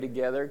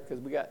Together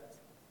because we got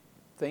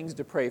things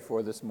to pray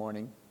for this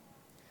morning.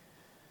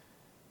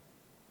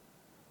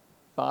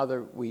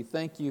 Father, we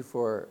thank you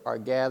for our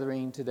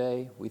gathering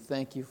today. We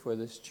thank you for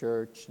this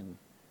church, and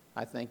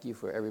I thank you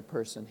for every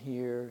person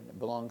here that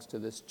belongs to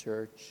this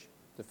church,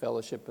 the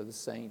fellowship of the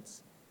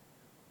saints.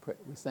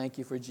 We thank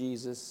you for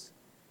Jesus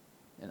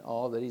and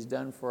all that he's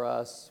done for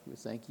us. We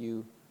thank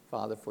you,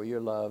 Father, for your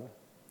love.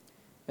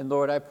 And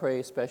Lord, I pray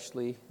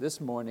especially this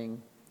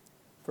morning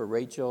for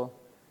Rachel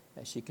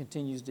as she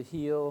continues to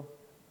heal.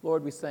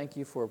 Lord, we thank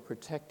you for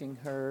protecting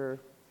her,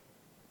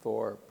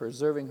 for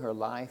preserving her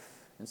life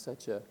in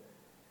such a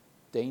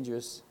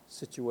dangerous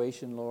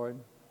situation, Lord.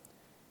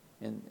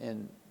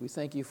 And we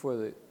thank you for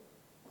the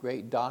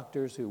great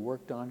doctors who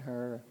worked on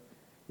her.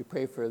 We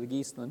pray for the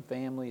Geisland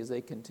family as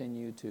they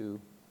continue to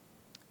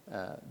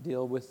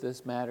deal with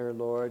this matter,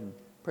 Lord. And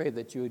pray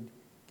that you would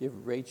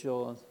give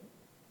Rachel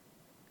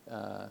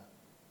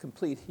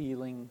complete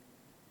healing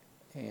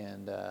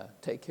and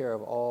take care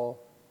of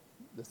all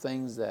the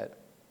things that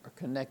are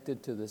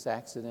connected to this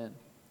accident.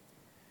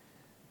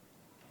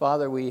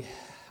 Father,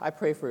 I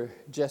pray for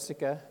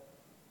Jessica,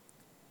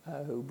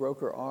 who broke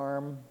her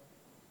arm,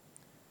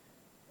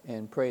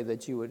 and pray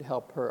that you would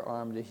help her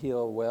arm to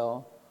heal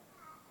well,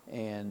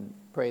 and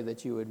pray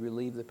that you would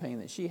relieve the pain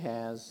that she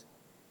has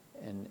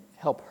and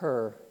help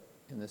her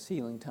in this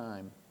healing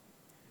time.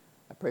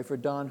 I pray for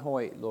Don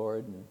Hoyt,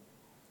 Lord, and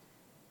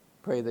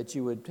pray that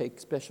you would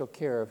take special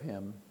care of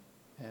him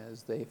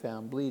as they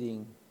found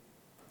bleeding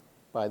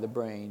by the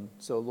brain.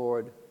 So,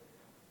 Lord,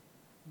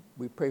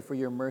 we pray for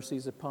your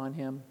mercies upon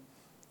him.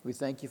 We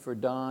thank you for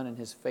Don and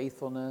his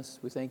faithfulness.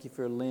 We thank you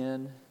for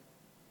Lynn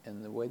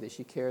and the way that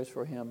she cares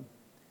for him.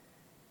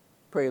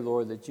 Pray,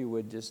 Lord, that you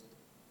would just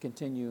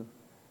continue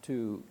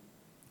to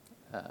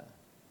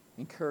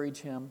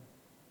encourage him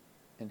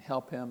and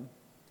help him.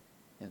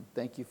 And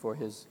thank you for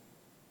his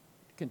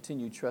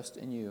continued trust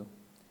in you.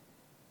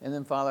 And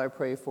then, Father, I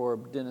pray for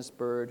Dennis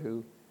Bird,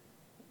 who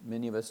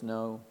many of us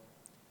know,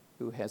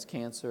 who has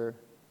cancer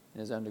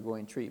and is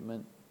undergoing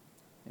treatment.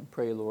 And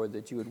pray, Lord,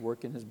 that you would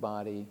work in his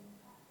body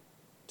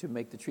to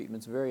make the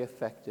treatments very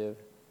effective,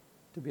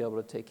 to be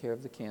able to take care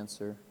of the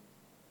cancer.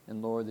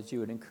 And Lord, that you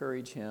would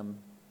encourage him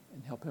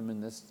and help him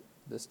in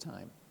this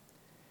time.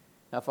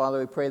 Now, Father,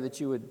 we pray that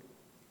you would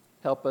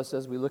help us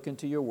as we look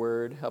into your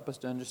word, help us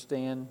to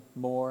understand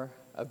more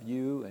of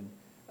you and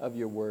of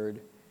your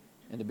word,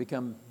 and to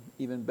become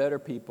even better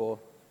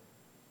people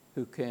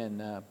who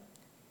can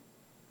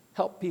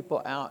help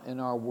people out in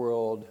our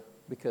world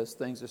because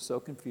things are so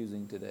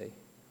confusing today.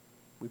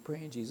 We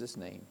pray in Jesus'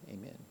 name,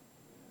 amen.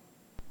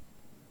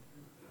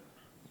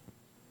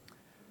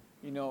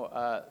 You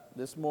know,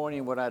 this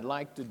morning what I'd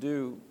like to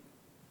do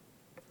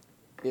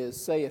is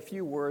say a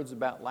few words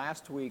about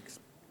last week's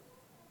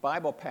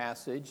Bible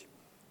passage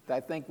that I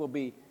think will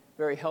be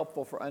very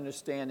helpful for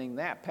understanding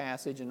that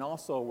passage and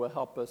also will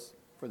help us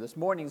for this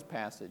morning's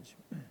passage.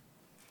 You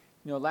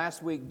know,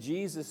 last week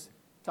Jesus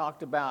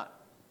talked about,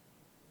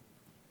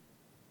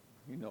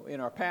 in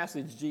our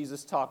passage,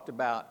 Jesus talked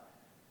about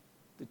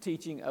the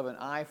teaching of an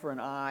eye for an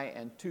eye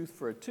and tooth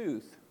for a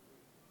tooth.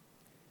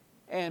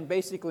 And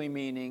basically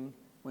meaning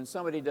when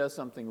somebody does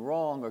something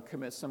wrong or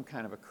commits some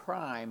kind of a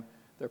crime,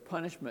 their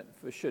punishment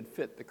should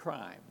fit the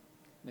crime.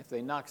 And if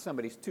they knock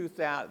somebody's tooth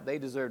out, they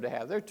deserve to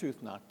have their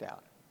tooth knocked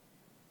out.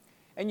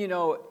 And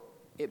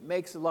it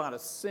makes a lot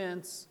of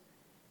sense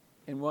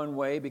in one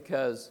way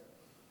because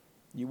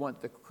you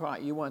want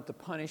the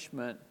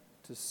punishment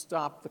to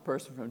stop the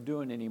person from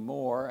doing any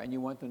more, and you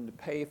want them to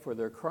pay for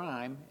their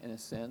crime, in a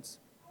sense.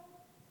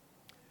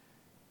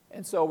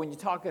 And so when you're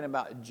talking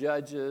about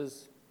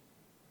judges,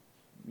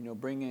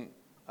 bringing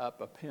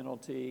up a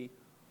penalty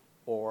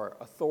or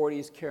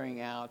authorities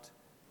carrying out,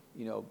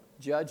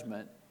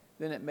 judgment,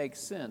 then it makes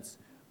sense.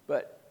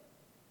 But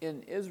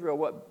in Israel,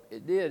 what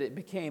it did, it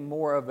became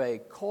more of a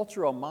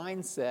cultural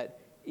mindset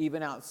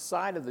even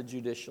outside of the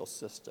judicial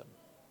system.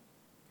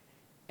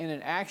 And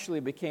it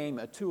actually became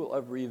a tool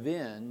of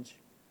revenge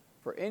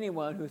for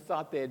anyone who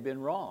thought they had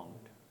been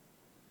wronged.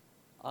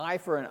 Eye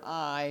for an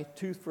eye,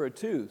 tooth for a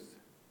tooth.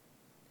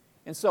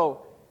 And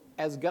so,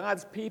 as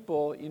God's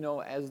people,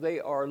 as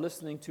they are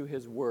listening to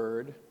his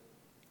word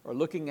or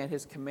looking at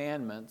his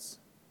commandments,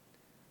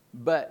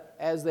 but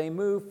as they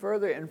move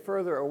further and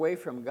further away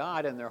from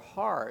God in their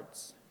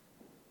hearts,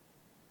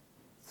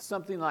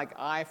 something like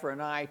eye for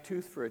an eye,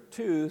 tooth for a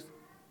tooth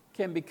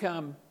can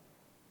become,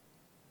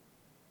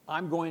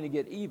 I'm going to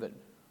get even.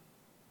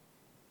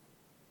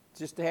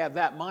 Just to have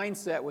that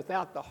mindset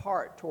without the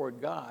heart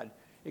toward God,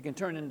 it can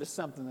turn into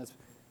something that's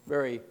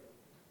very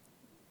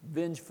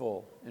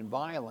vengeful and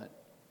violent.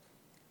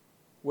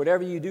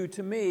 Whatever you do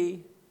to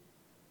me,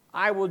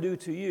 I will do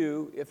to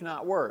you, if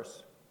not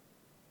worse.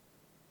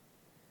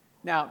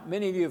 Now,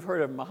 many of you have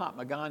heard of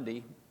Mahatma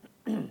Gandhi.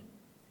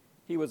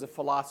 He was a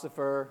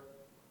philosopher,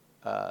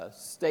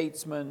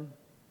 statesman,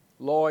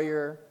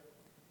 lawyer.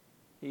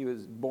 He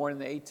was born in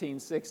the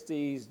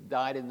 1860s,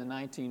 died in the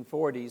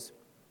 1940s.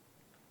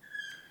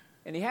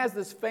 And he has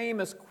this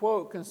famous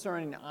quote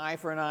concerning eye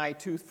for an eye,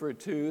 tooth for a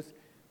tooth,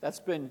 That's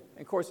been,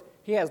 of course,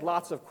 he has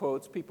lots of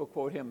quotes. People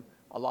quote him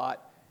a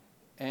lot.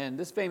 And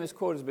this famous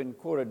quote has been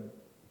quoted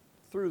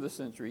through the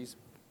centuries.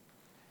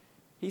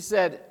 He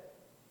said,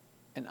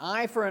 "An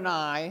eye for an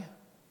eye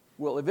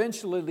will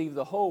eventually leave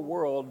the whole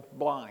world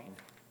blind."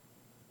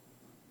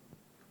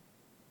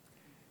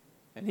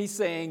 And he's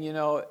saying,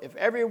 if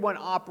everyone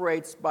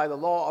operates by the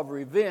law of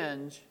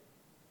revenge,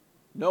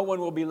 no one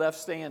will be left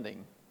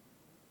standing.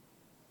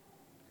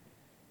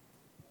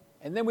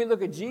 And then we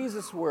look at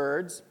Jesus'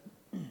 words,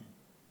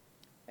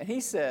 and he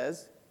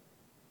says,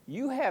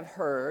 "You have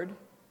heard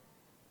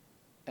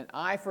an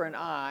eye for an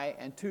eye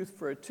and tooth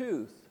for a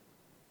tooth.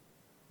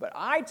 But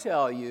I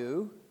tell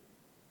you,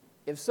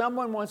 if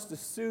someone wants to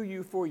sue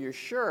you for your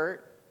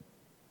shirt,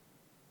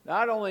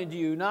 not only do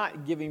you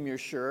not give him your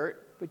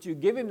shirt, but you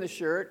give him the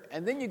shirt,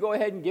 and then you go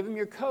ahead and give him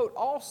your coat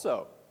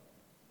also."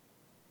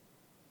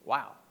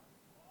 Wow.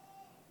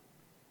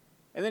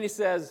 And then he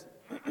says,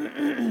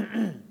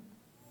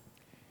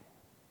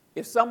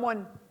 if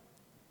someone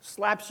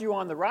slaps you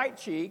on the right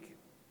cheek,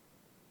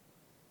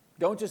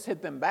 don't just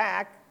hit them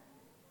back.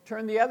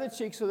 Turn the other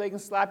cheek so they can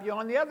slap you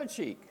on the other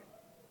cheek.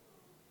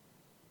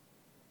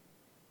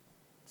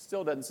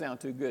 Still doesn't sound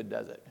too good,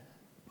 does it?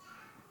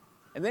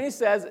 And then he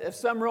says, if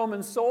some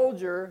Roman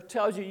soldier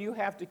tells you you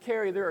have to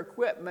carry their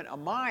equipment a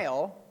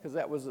mile, because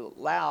that was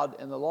allowed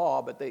in the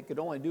law, but they could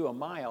only do a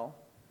mile,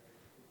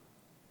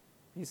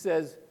 he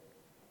says,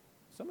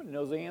 somebody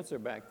knows the answer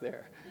back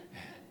there.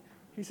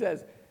 He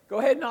says, go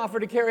ahead and offer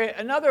to carry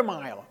another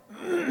mile.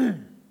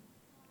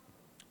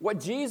 What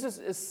Jesus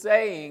is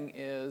saying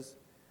is,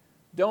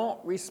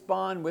 don't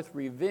respond with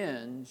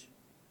revenge,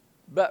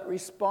 but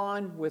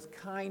respond with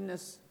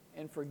kindness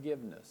and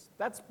forgiveness.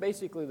 That's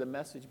basically the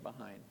message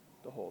behind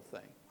the whole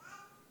thing.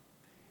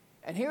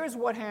 And here's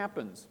what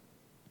happens.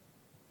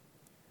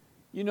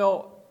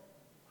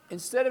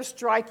 Instead of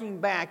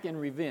striking back in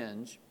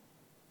revenge,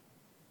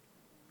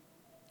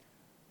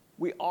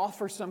 we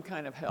offer some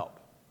kind of help.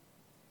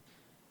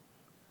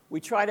 We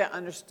try to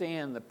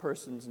understand the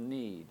person's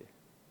need.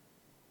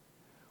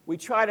 We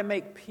try to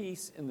make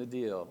peace in the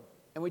deal.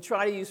 And we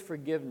try to use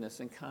forgiveness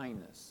and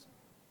kindness.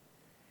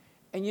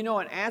 And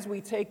as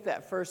we take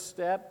that first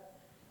step,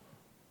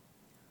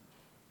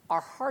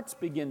 our hearts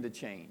begin to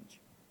change.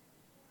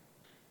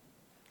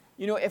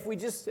 If we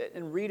just sit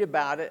and read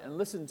about it and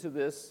listen to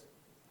this,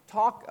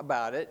 talk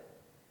about it,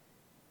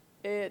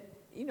 it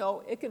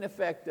can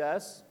affect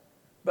us.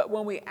 But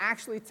when we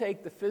actually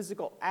take the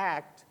physical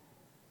act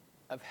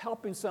of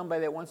helping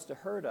somebody that wants to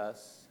hurt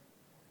us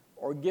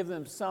or give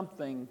them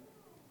something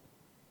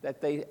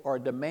that they are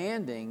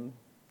demanding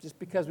just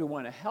because we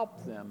want to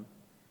help them,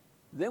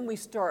 then we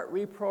start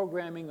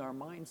reprogramming our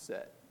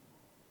mindset.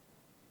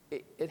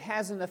 It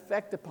has an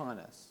effect upon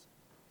us.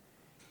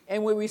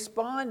 And we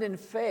respond in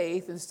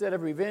faith instead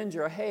of revenge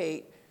or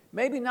hate,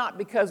 maybe not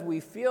because we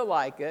feel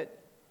like it,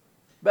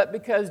 but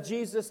because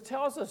Jesus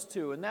tells us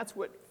to, and that's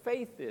what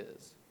faith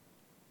is.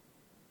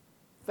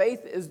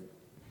 Faith is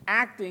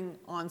acting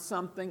on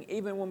something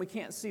even when we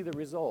can't see the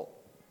result.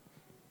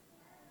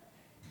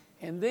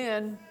 And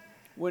then,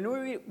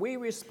 when we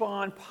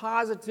respond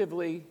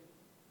positively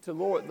to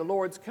the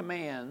Lord's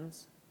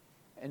commands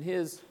and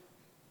His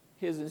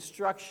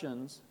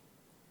instructions,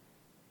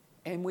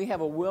 and we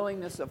have a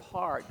willingness of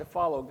heart to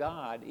follow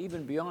God,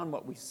 even beyond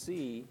what we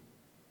see,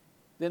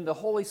 then the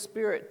Holy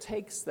Spirit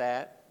takes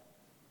that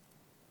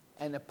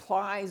and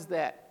applies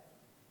that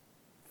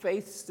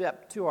faith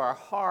step to our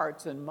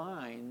hearts and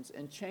minds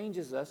and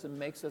changes us and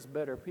makes us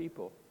better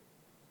people.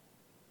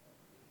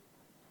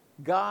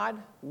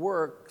 God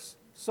works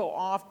so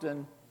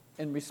often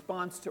in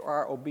response to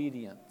our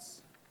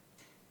obedience.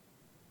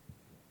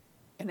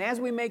 And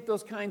as we make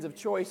those kinds of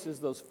choices,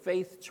 those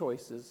faith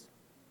choices,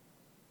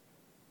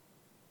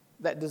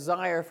 that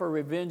desire for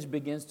revenge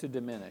begins to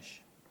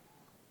diminish.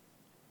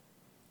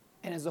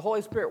 And as the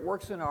Holy Spirit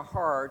works in our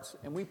hearts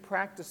and we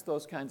practice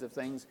those kinds of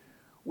things,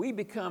 we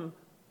become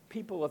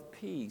people of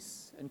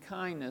peace and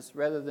kindness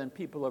rather than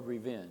people of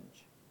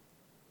revenge.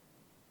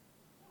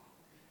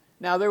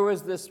 Now, there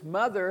was this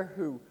mother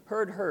who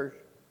heard her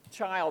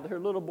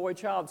little boy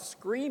child,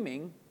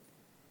 screaming,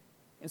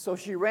 and so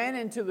she ran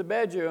into the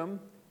bedroom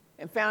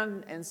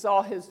and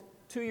saw his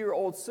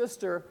 2-year-old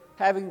sister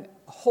having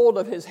hold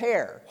of his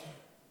hair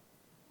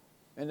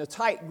in a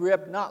tight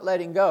grip, not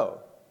letting go.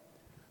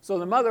 So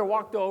the mother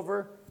walked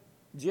over,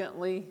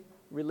 gently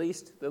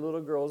released the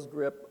little girl's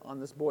grip on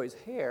this boy's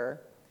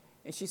hair,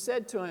 and she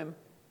said to him,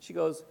 she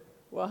goes,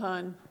 "Well,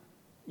 hon,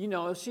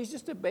 she's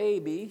just a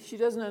baby. She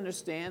doesn't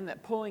understand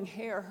that pulling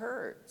hair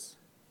hurts."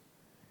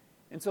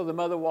 And so the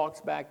mother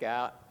walks back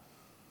out,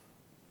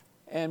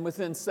 and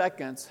within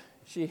seconds,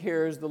 she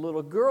hears the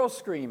little girl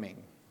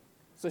screaming.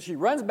 So she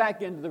runs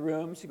back into the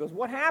room. She goes,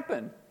 "What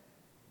happened?"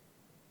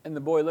 And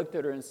the boy looked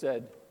at her and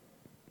said,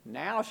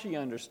 "Now she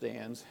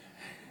understands."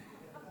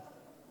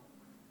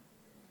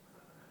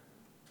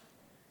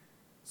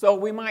 So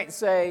we might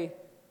say,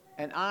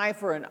 an eye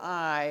for an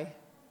eye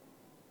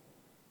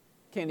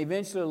can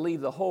eventually leave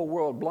the whole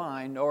world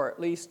blind, or at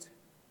least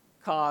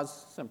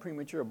cause some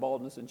premature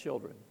baldness in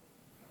children.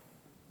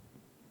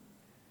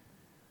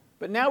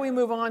 But now we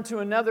move on to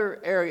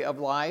another area of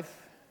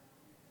life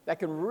that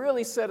can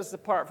really set us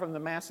apart from the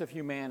mass of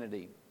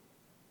humanity.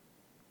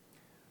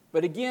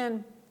 But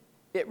again,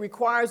 it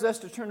requires us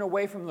to turn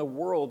away from the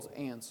world's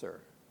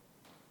answer.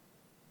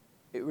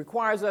 It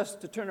requires us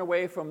to turn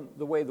away from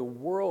the way the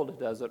world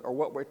does it or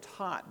what we're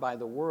taught by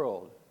the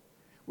world.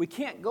 We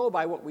can't go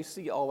by what we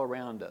see all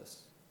around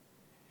us.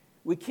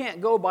 We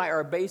can't go by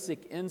our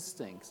basic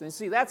instincts. And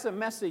see, that's a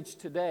message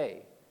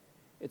today.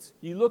 It's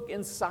you look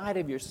inside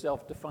of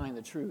yourself to find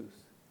the truth.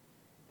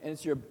 And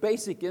it's your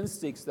basic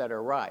instincts that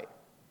are right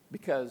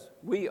because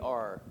we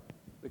are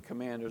the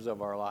commanders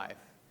of our life.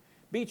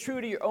 Be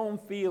true to your own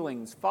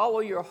feelings.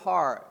 Follow your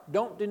heart.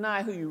 Don't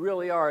deny who you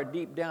really are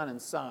deep down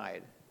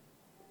inside.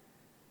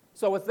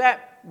 So with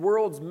that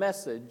world's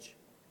message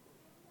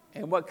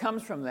and what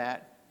comes from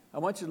that, I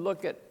want you to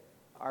look at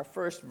our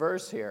first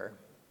verse here.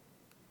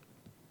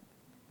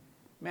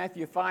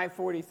 Matthew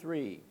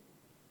 5:43.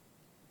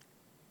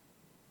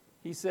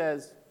 He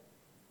says,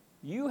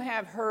 "You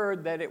have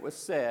heard that it was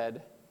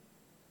said,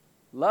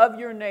 'Love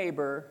your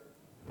neighbor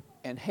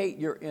and hate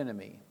your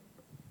enemy.'"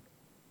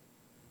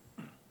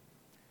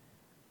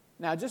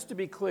 Now, just to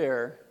be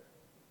clear,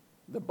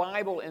 the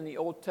Bible in the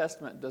Old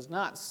Testament does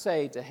not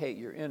say to hate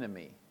your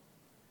enemy.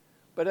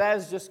 But that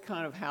is just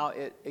kind of how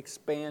it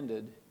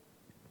expanded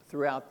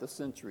throughout the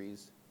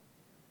centuries.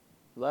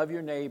 Love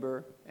your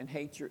neighbor and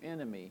hate your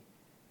enemy.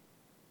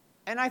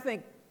 And I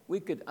think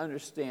we could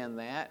understand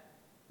that.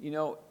 You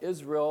know,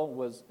 Israel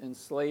was in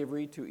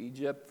slavery to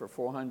Egypt for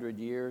 400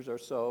 years or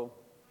so.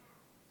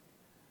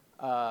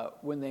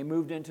 When they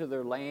moved into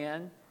their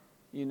land,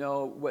 you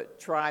know, what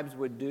tribes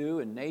would do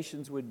and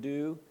nations would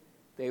do,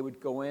 they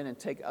would go in and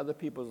take other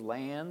people's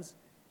lands.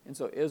 And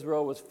so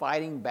Israel was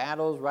fighting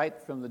battles right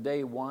from the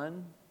day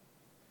one.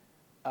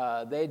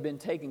 They had been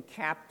taken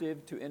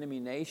captive to enemy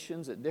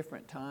nations at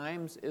different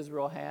times,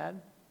 Israel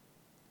had.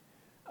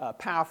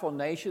 Powerful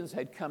nations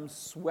had come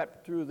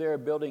swept through there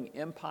building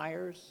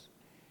empires,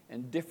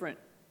 and different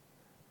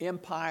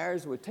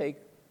empires would take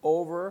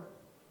over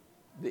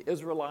the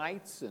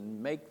Israelites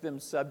and make them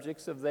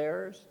subjects of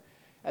theirs.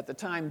 At the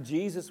time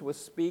Jesus was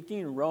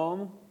speaking,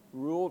 Rome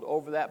ruled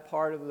over that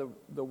part of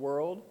the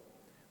world,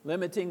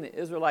 limiting the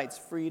Israelites'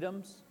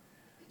 freedoms.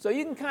 So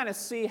you can kind of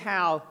see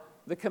how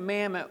the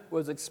commandment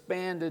was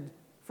expanded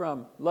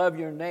from love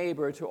your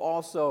neighbor to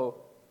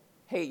also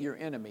hate your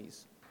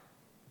enemies.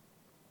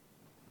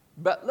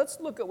 But let's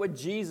look at what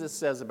Jesus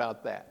says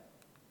about that.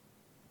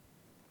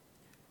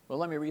 Well,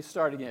 let me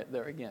restart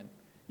again.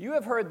 You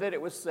have heard that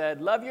it was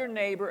said, love your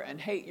neighbor and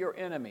hate your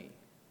enemy.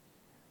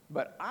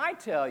 But I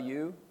tell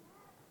you,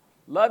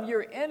 love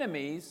your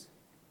enemies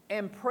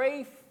and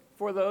pray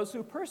for those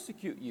who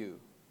persecute you,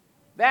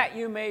 that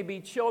you may be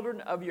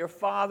children of your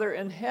Father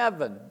in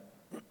heaven.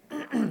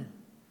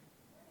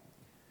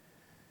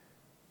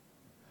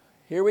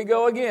 Here we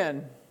go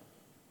again.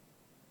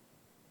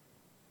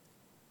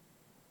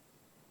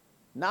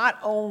 Not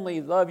only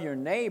love your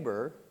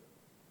neighbor,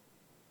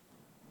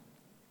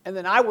 and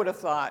then I would have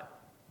thought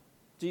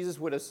Jesus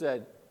would have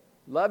said,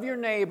 love your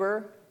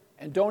neighbor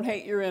and don't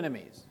hate your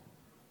enemies.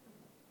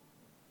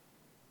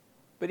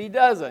 But he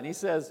doesn't. He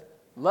says,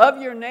 love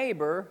your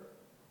neighbor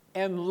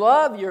and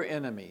love your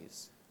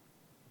enemies.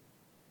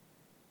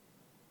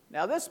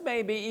 Now, this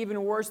may be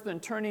even worse than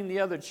turning the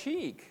other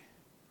cheek,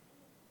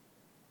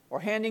 or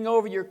handing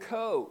over your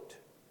coat,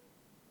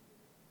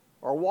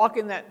 or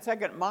walking that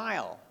second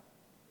mile.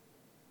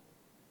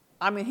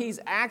 I mean, he's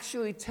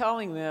actually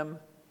telling them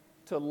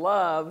to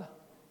love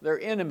their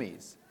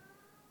enemies.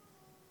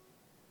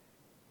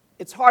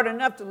 It's hard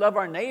enough to love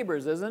our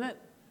neighbors, isn't it?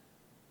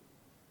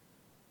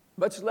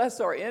 Much less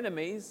our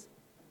enemies.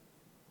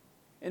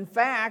 In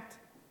fact,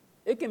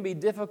 it can be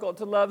difficult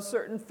to love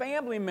certain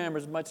family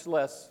members, much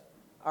less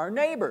our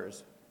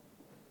neighbors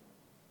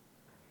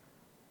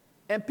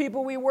and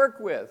people we work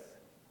with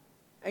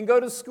and go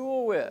to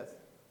school with.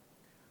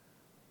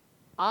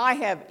 I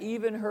have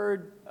even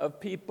heard of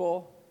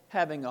people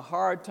having a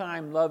hard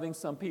time loving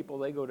some people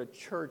they go to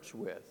church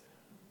with.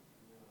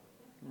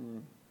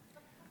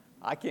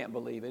 I can't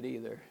believe it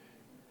either.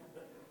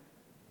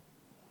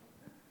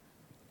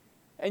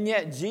 And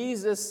yet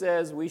Jesus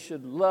says we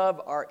should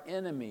love our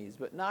enemies,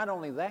 but not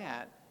only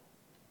that,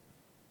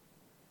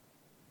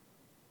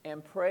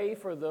 and pray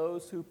for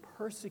those who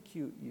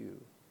persecute you.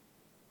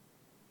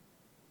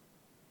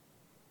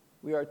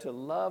 We are to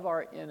love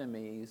our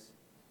enemies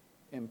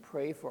and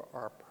pray for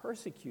our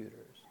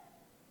persecutors.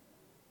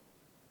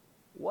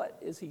 What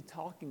is he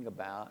talking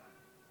about,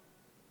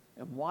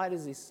 and why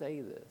does he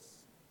say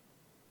this?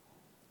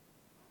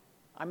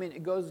 I mean,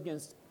 it goes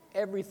against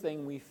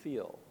everything we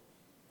feel.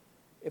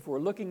 If we're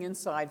looking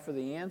inside for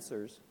the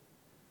answers,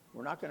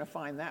 we're not going to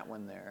find that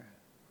one there.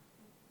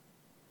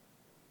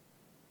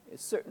 It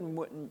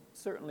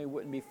certainly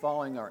wouldn't be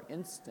following our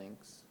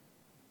instincts.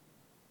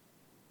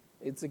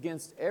 It's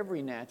against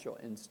every natural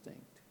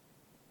instinct.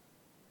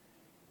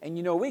 And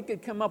you know, we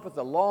could come up with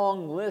a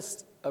long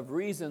list of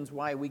reasons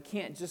why we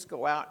can't just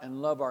go out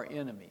and love our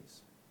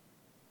enemies.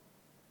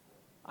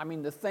 I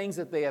mean, the things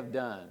that they have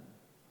done,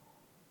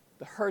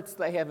 the hurts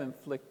they have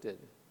inflicted,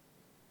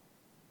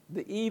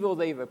 the evil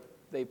they've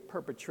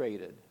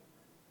perpetrated,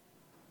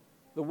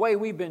 the way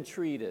we've been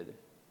treated.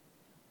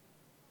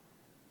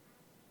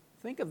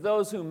 Think of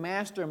those who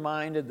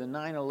masterminded the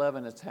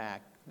 9/11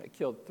 attack that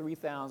killed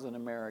 3,000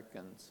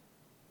 Americans.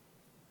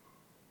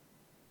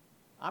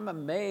 I'm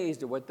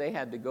amazed at what they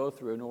had to go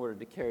through in order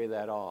to carry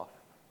that off.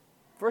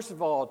 First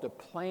of all, to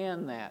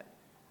plan that,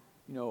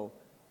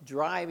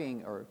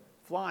 driving or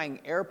flying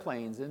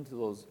airplanes into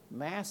those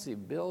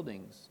massive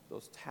buildings,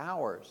 those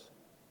towers.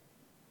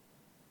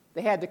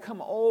 They had to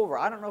come over.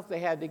 I don't know if they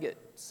had to get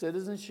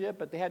citizenship,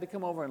 but they had to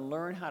come over and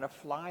learn how to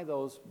fly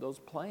those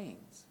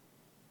planes.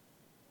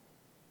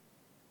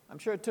 I'm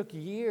sure it took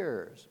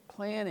years,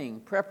 planning,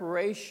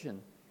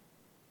 preparation,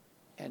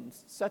 and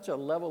such a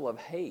level of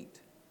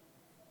hate.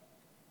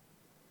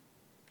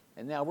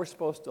 And now we're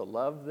supposed to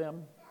love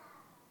them.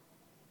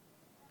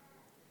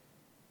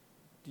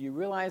 Do you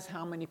realize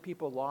how many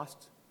people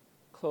lost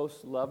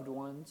close loved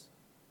ones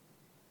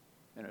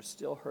and are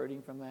still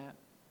hurting from that?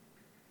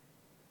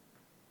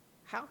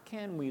 How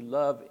can we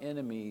love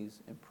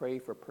enemies and pray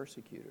for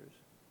persecutors?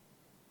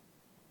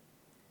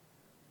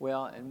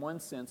 Well, in one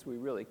sense, we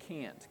really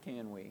can't,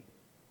 can we?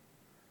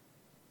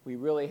 We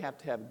really have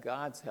to have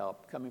God's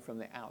help coming from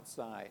the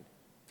outside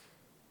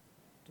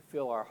to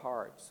fill our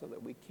hearts so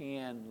that we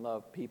can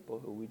love people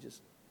who we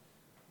just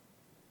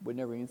would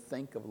never even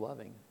think of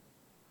loving.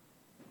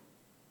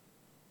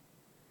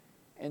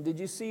 And did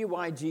you see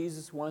why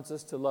Jesus wants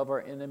us to love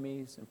our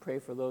enemies and pray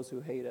for those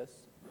who hate us?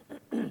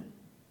 The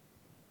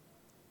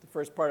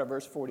first part of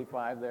verse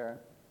 45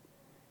 there.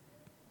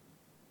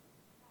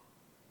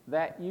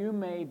 That you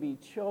may be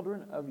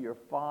children of your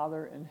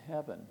Father in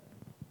heaven.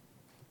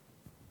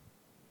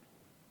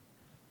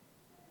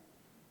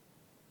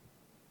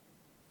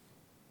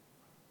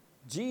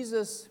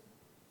 Jesus,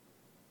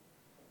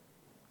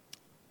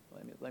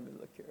 let me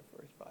look here at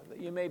verse 5.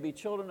 That you may be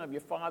children of your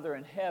Father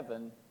in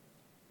heaven.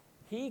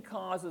 He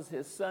causes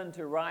his sun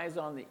to rise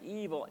on the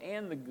evil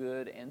and the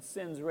good, and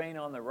sends rain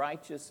on the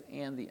righteous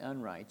and the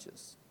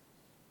unrighteous.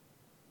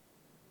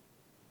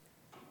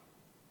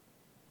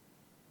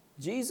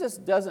 Jesus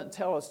doesn't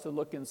tell us to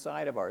look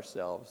inside of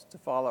ourselves, to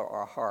follow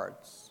our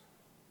hearts.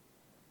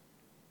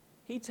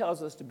 He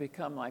tells us to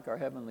become like our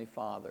Heavenly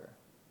Father.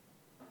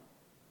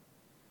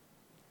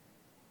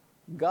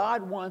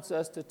 God wants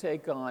us to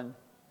take on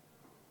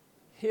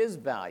His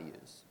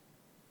values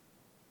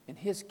and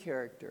His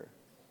character.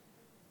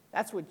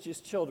 That's what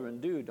just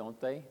children do, don't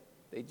they?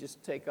 They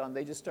just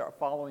start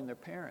following their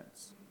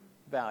parents'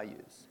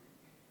 values.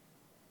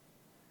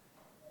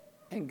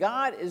 And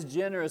God is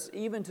generous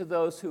even to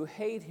those who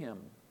hate Him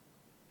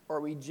or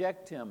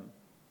reject Him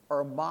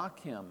or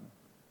mock Him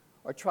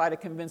or try to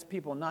convince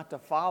people not to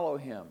follow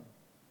Him.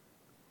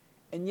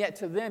 And yet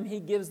to them, He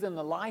gives them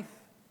the life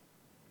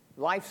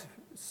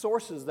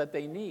sources that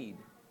they need.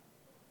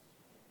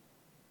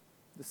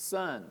 The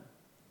sun,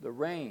 the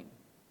rain.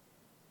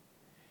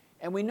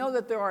 And we know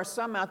that there are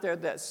some out there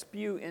that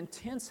spew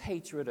intense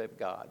hatred of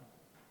God,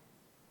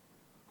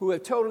 who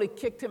have totally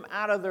kicked Him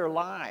out of their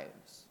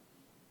lives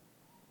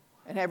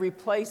and have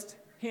replaced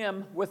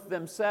Him with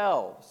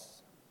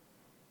themselves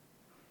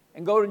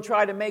and go and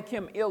try to make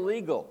Him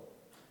illegal.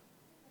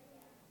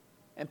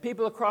 And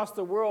people across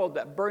the world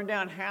that burn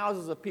down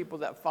houses of people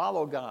that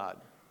follow God.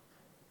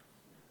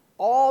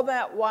 All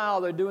that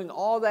while they're doing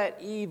all that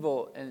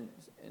evil and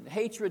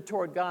hatred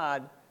toward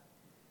God,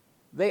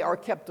 they are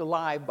kept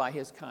alive by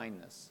His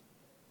kindness.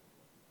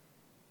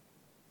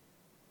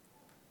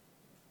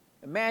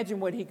 Imagine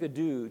what He could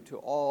do to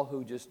all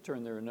who just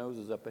turn their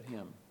noses up at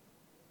Him.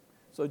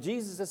 So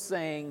Jesus is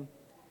saying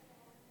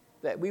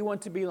that we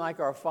want to be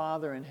like our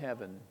Father in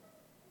heaven.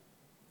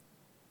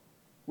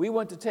 We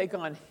want to take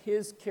on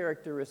His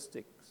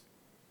characteristics,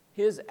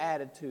 His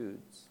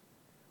attitudes.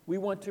 We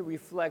want to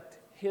reflect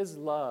His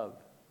love.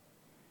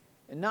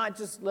 And not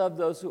just love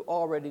those who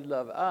already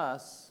love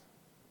us,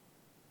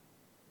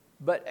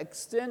 but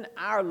extend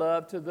our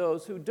love to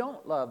those who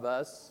don't love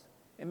us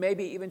and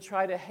maybe even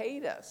try to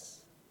hate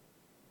us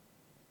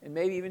and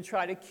maybe even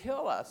try to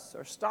kill us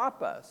or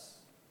stop us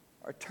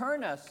or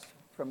turn us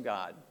from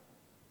God.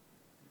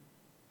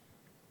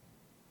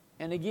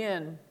 And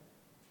again,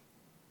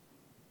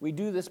 we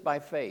do this by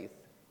faith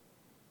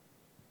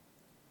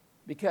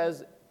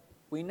because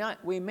we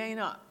may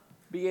not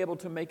be able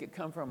to make it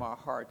come from our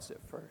hearts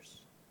at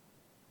first.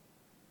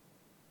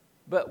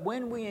 But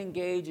when we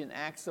engage in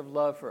acts of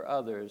love for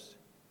others,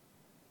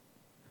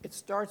 it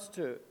starts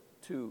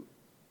to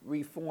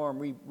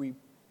reform,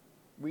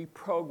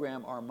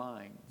 reprogram our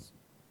minds.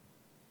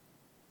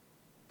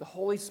 The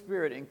Holy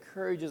Spirit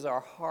encourages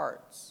our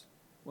hearts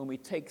when we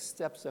take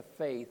steps of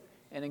faith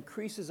and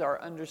increases our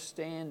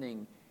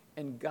understanding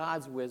and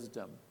God's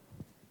wisdom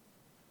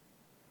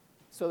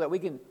so that we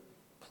can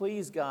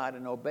please God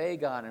and obey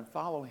God and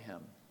follow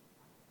Him.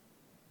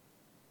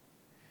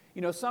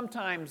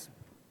 Sometimes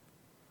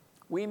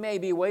we may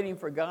be waiting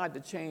for God to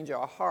change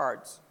our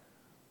hearts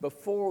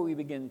before we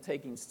begin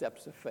taking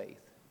steps of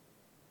faith.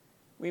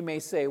 We may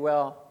say,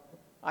 well,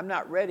 I'm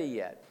not ready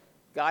yet.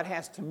 God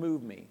has to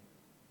move me.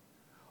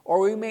 Or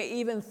we may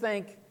even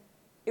think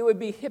it would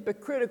be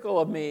hypocritical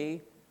of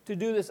me to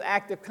do this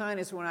act of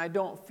kindness when I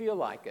don't feel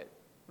like it,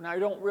 when I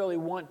don't really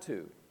want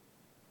to.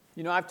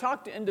 You know, I've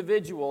talked to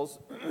individuals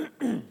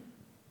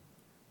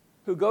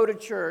who go to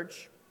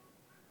church,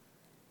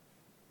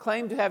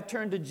 claim to have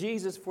turned to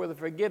Jesus for the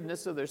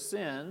forgiveness of their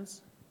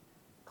sins,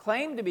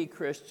 claim to be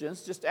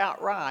Christians just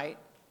outright,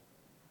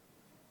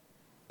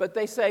 but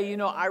they say, you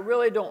know, I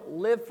really don't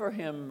live for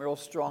him real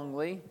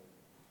strongly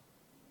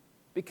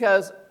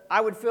because I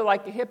would feel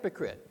like a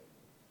hypocrite,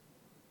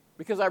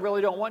 because I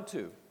really don't want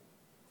to.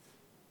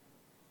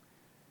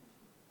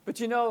 But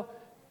you know,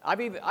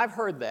 I've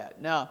heard that.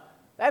 Now,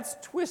 that's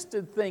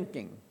twisted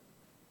thinking.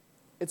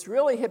 It's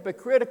really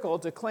hypocritical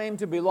to claim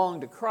to belong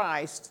to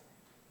Christ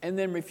and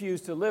then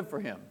refuse to live for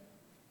him.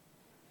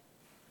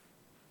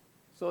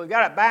 So we've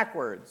got it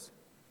backwards.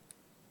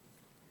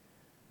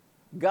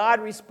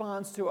 God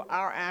responds to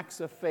our acts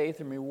of faith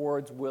and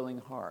rewards willing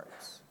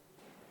hearts.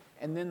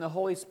 And then the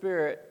Holy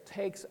Spirit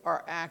takes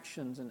our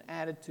actions and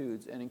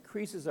attitudes and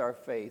increases our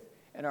faith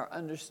and our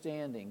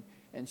understanding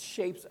and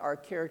shapes our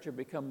character to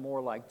become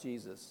more like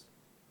Jesus.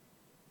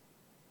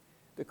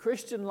 The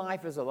Christian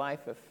life is a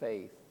life of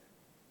faith.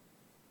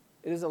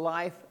 It is a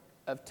life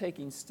of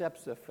taking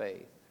steps of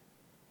faith.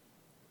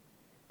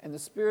 And the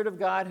Spirit of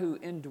God who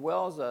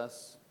indwells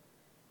us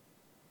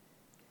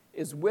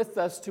is with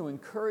us to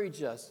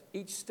encourage us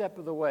each step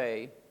of the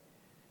way,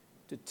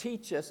 to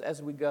teach us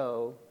as we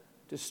go,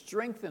 to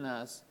strengthen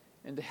us,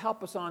 and to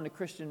help us on to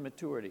Christian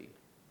maturity.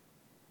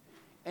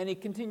 And he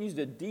continues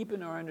to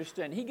deepen our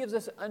understanding. He gives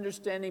us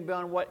understanding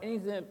beyond what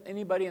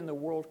anybody in the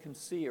world can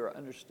see or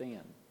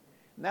understand.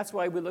 And that's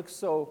why we look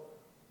so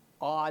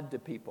odd to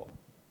people,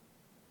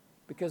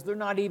 because they're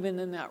not even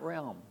in that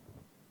realm.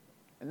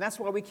 And that's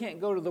why we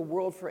can't go to the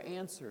world for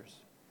answers,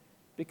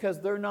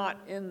 because they're not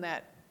in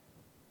that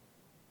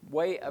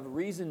way of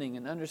reasoning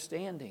and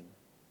understanding.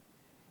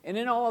 And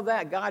in all of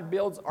that, God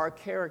builds our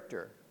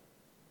character.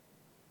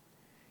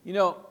 You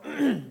know,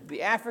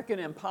 the African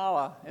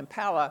impala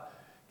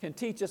can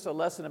teach us a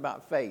lesson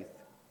about faith.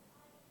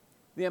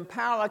 The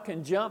impala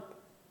can jump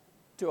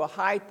to a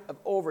height of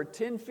over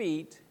 10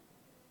 feet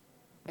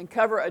and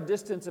cover a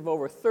distance of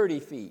over 30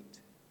 feet.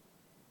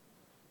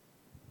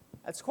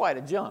 That's quite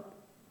a jump.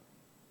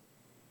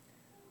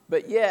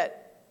 But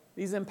yet,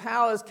 these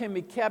impalas can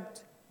be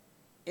kept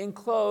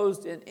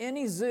enclosed in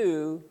any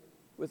zoo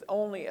with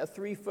only a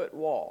 3-foot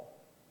wall,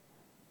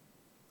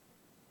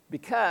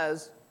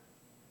 because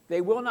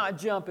they will not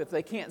jump if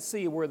they can't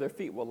see where their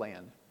feet will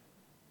land.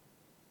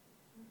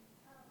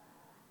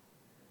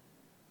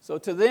 So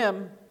to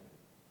them,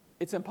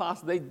 it's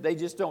impossible. They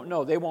just don't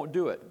know. They won't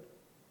do it.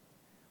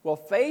 Well,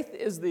 faith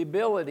is the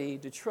ability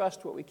to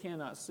trust what we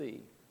cannot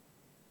see.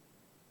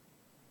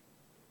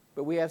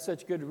 But we have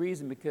such good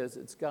reason, because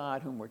it's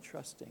God whom we're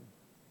trusting.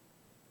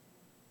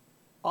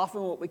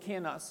 Often what we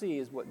cannot see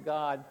is what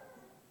God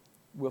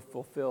will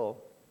fulfill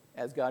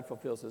as God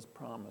fulfills his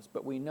promise.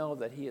 But we know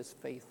that he is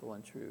faithful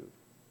and true.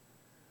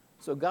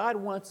 So God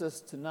wants us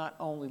to not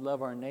only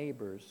love our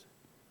neighbors,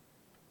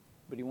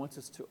 but he wants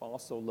us to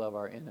also love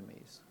our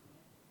enemies.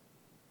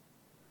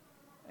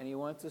 And he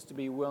wants us to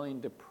be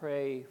willing to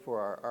pray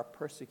for our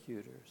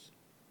persecutors.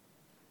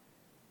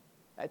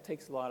 That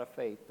takes a lot of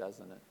faith,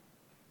 doesn't it?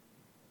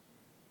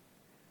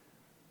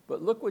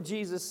 But look what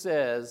Jesus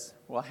says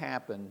will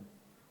happen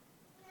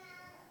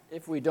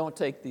if we don't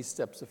take these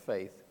steps of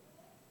faith.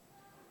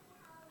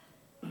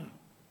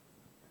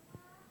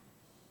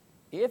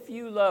 If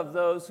you love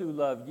those who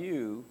love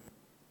you,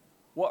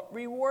 what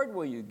reward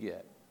will you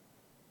get?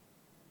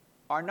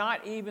 Are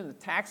not even the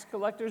tax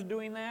collectors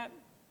doing that?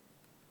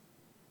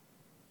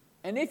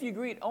 And if you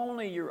greet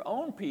only your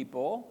own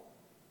people,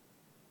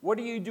 what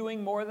are you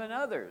doing more than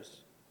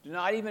others? Do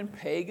not even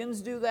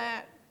pagans do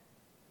that?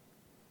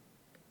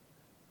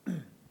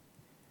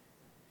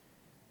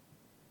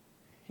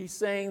 He's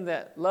saying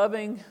that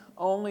loving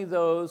only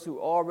those who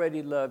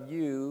already love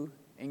you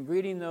and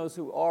greeting those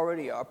who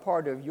already are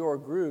part of your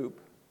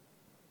group,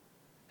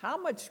 how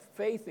much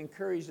faith and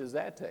courage does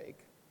that take?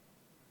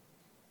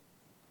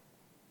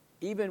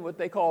 Even what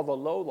they call the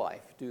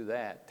lowlife do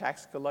that,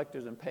 tax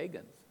collectors and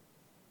pagans.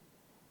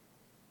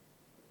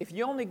 If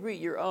you only greet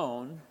your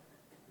own,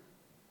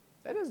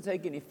 that doesn't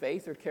take any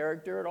faith or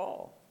character at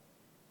all.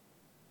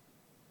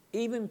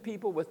 Even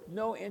people with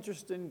no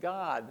interest in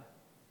God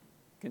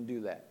can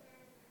do that.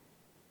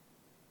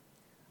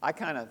 I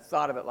kind of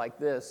thought of it like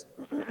this.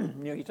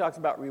 He talks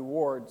about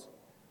rewards.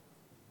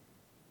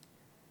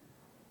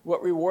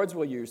 What rewards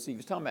will you receive?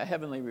 He's talking about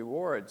heavenly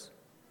rewards.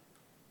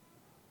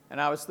 And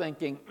I was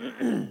thinking,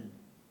 do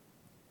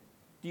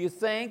you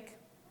think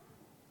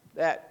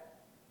that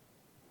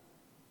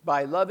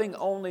by loving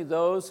only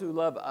those who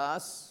love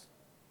us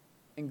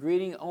and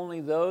greeting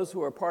only those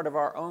who are part of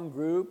our own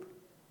group,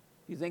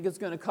 do you think it's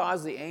going to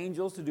cause the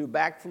angels to do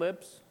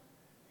backflips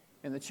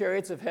and the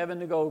chariots of heaven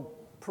to go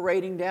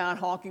parading down,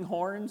 honking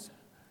horns?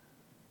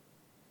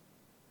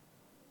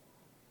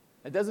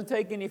 It doesn't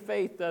take any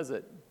faith, does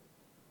it?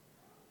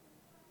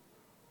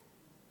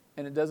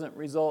 And it doesn't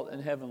result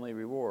in heavenly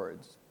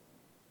rewards.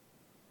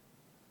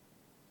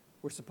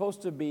 We're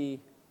supposed to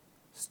be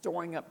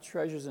storing up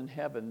treasures in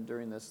heaven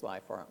during this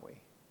life, aren't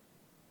we?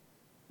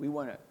 We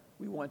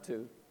want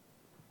to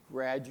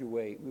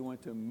graduate. We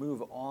want to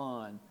move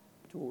on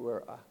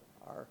to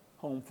our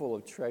home full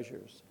of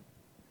treasures.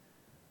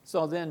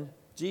 So then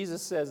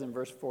Jesus says in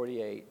verse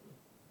 48,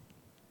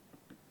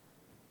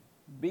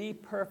 "Be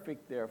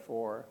perfect,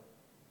 therefore,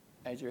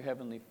 as your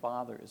heavenly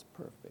Father is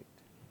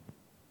perfect."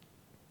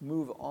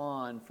 Move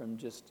on from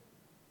just,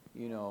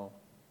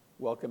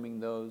 welcoming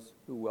those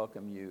who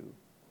welcome you,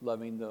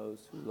 loving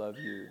those who love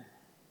you.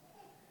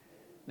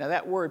 Now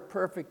that word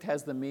perfect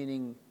has the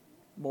meaning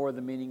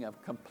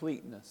of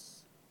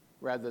completeness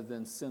rather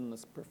than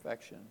sinless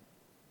perfection.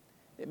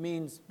 It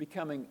means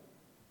becoming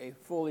a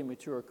fully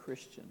mature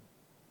Christian.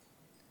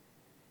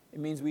 It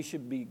means we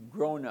should be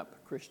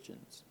grown-up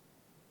Christians.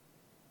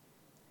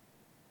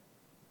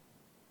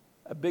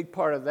 A big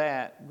part of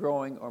that,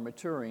 growing or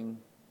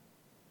maturing,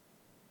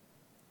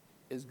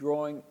 is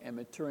growing and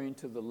maturing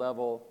to the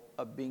level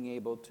of being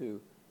able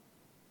to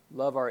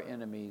love our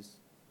enemies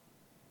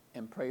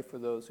and pray for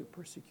those who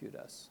persecute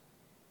us.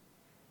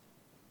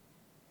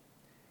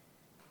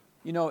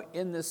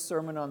 In this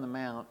Sermon on the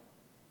Mount,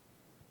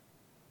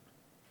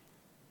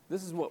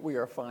 this is what we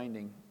are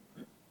finding.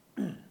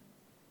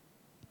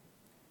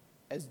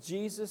 As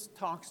Jesus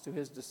talks to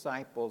his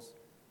disciples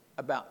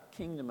about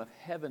kingdom of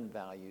heaven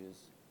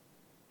values,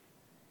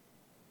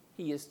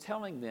 he is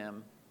telling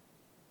them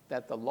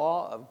that the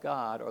law of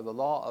God, or the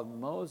law of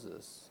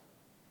Moses,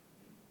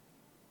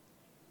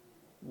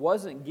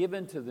 wasn't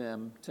given to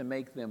them to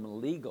make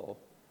them legal.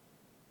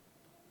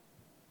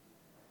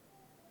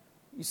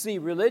 You see,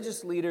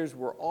 religious leaders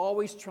were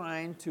always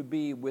trying to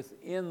be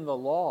within the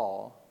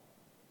law,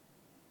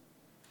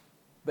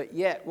 but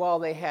yet while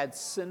they had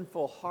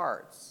sinful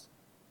hearts,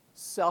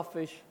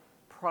 selfish,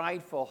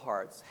 prideful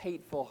hearts,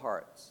 hateful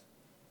hearts,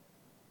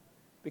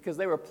 because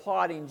they were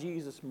plotting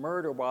Jesus'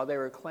 murder while they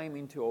were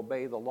claiming to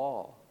obey the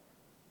law.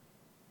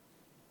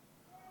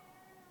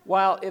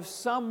 While if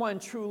someone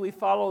truly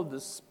followed the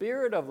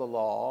spirit of the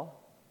law,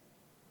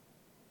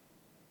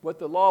 what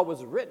the law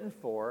was written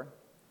for,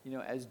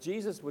 as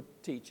Jesus would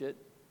teach it,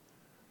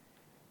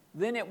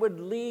 then it would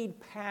lead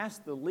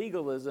past the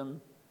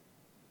legalism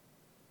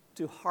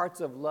to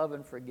hearts of love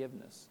and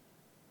forgiveness.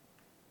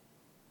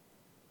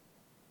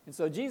 And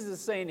so Jesus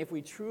is saying if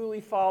we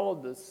truly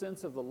followed the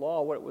sense of the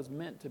law, what it was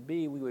meant to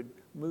be, we would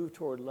move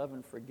toward love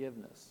and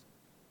forgiveness.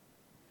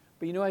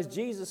 But as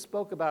Jesus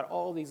spoke about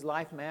all these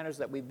life matters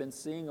that we've been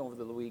seeing over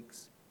the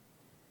weeks,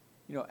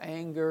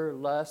 anger,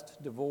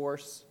 lust,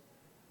 divorce,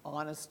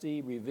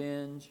 honesty,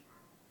 revenge,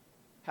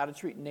 how to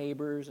treat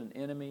neighbors and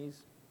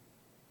enemies,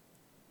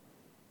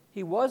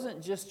 he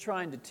wasn't just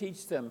trying to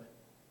teach them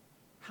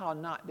how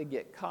not to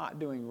get caught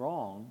doing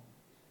wrong,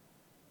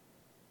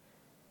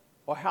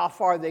 or how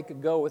far they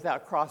could go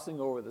without crossing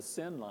over the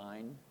sin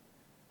line.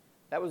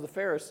 That was the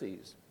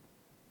Pharisees.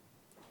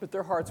 But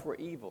their hearts were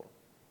evil.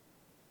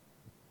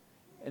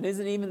 And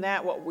isn't even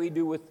that what we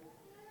do with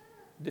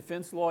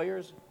defense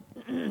lawyers?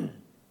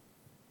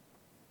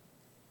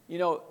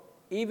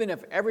 Even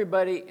if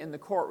everybody in the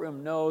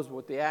courtroom knows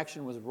what the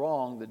action was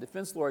wrong, the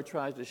defense lawyer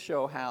tries to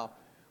show how,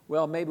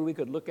 maybe we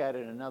could look at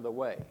it another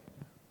way.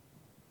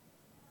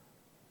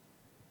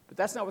 But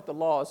that's not what the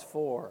law is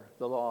for,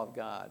 the law of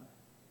God.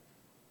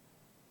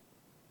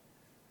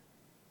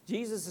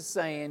 Jesus is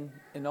saying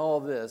in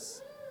all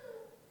this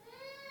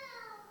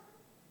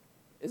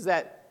is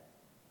that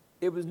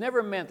the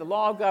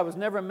law of God was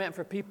never meant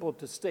for people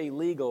to stay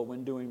legal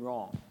when doing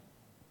wrong.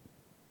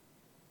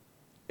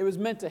 It was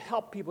meant to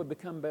help people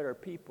become better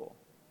people.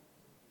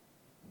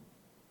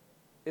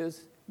 It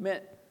was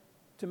meant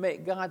to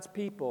make God's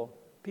people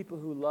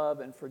who love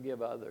and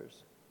forgive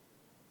others.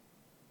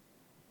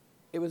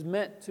 It was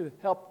meant to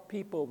help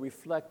people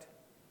reflect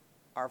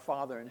our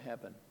Father in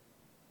heaven.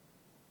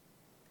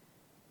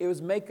 It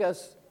was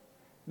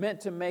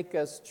meant to make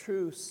us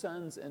true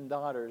sons and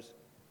daughters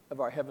of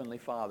our Heavenly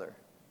Father.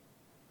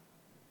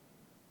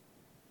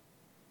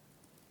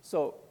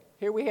 So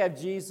here we have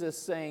Jesus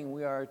saying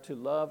we are to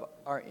love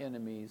our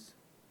enemies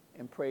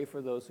and pray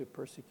for those who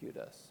persecute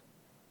us.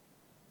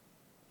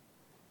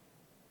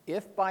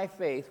 If by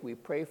faith we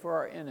pray for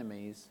our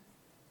enemies,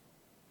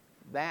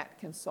 that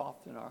can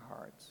soften our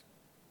hearts.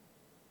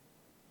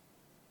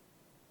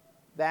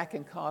 That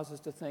can cause us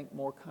to think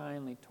more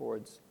kindly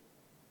towards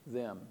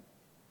them.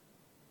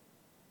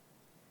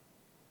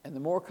 And the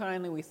more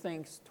kindly we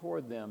think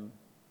toward them,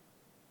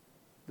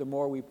 the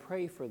more we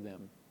pray for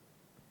them.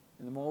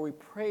 And the more we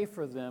pray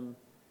for them,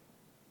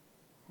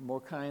 the more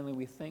kindly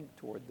we think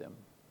toward them.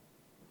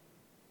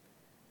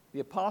 The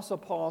Apostle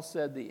Paul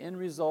said the end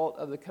result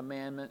of the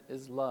commandment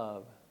is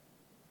love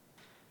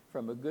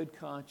from a good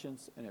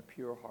conscience and a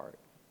pure heart.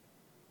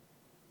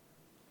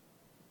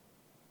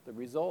 The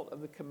result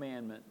of the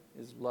commandment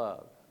is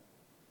love.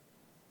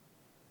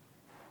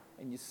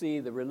 And you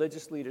see, the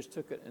religious leaders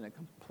took it in a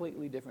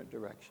completely different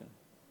direction.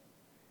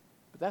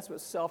 But that's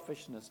what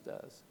selfishness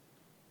does.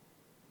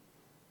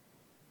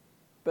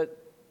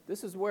 But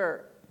this is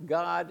where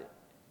God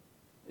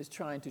is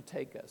trying to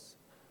take us.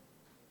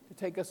 to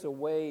take us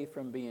away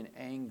from being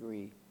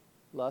angry,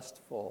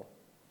 lustful,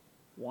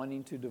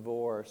 wanting to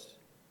divorce,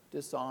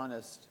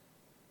 dishonest,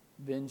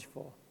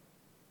 vengeful,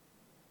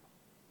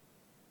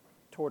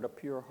 toward a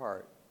pure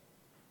heart,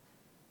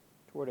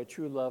 toward a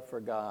true love for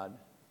God,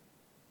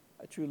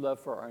 a true love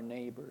for our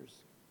neighbors,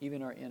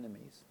 even our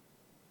enemies,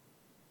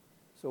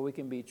 so we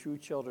can be true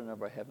children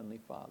of our Heavenly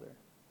Father.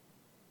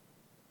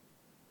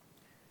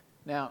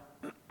 Now,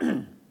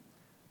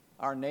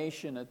 our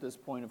nation at this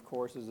point, of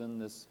course, is in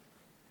this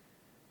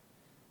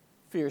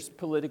fierce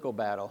political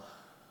battle,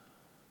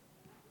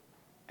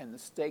 and the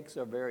stakes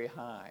are very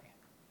high.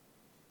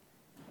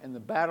 And the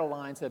battle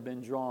lines have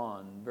been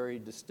drawn very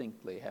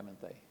distinctly, haven't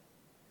they?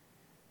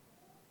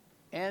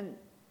 And,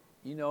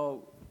 you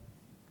know,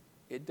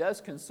 it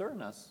does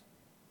concern us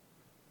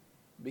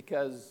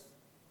because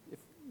if,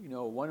 you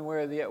know, one way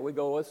or the other, we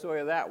go this way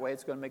or that way,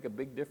 it's going to make a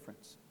big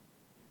difference.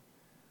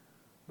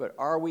 But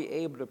are we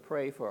able to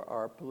pray for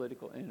our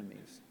political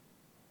enemies?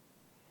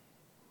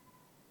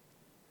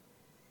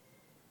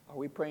 Are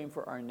we praying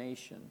for our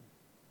nation?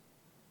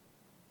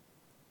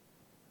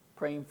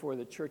 Praying for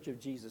the Church of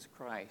Jesus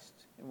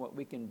Christ and what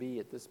we can be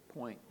at this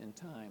point in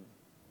time.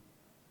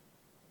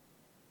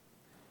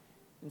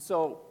 And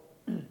so,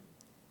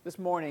 this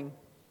morning,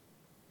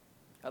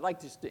 I'd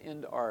like just to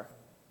end our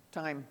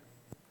time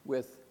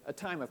with a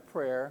time of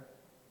prayer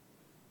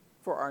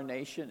for our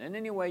nation. And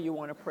any way you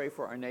want to pray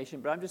for our nation,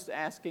 but I'm just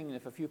asking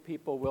if a few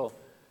people will,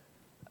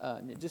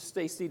 just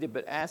stay seated,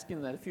 but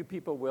asking that a few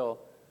people will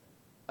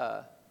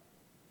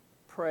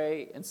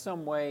pray in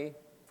some way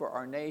for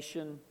our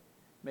nation,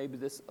 maybe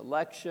this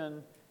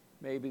election,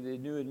 maybe the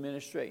new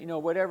administration, you know,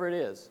 whatever it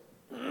is.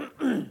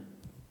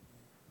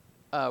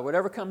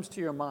 Whatever comes to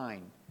your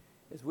mind,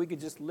 is we could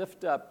just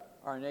lift up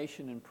our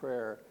nation in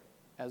prayer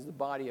as the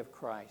body of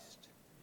Christ.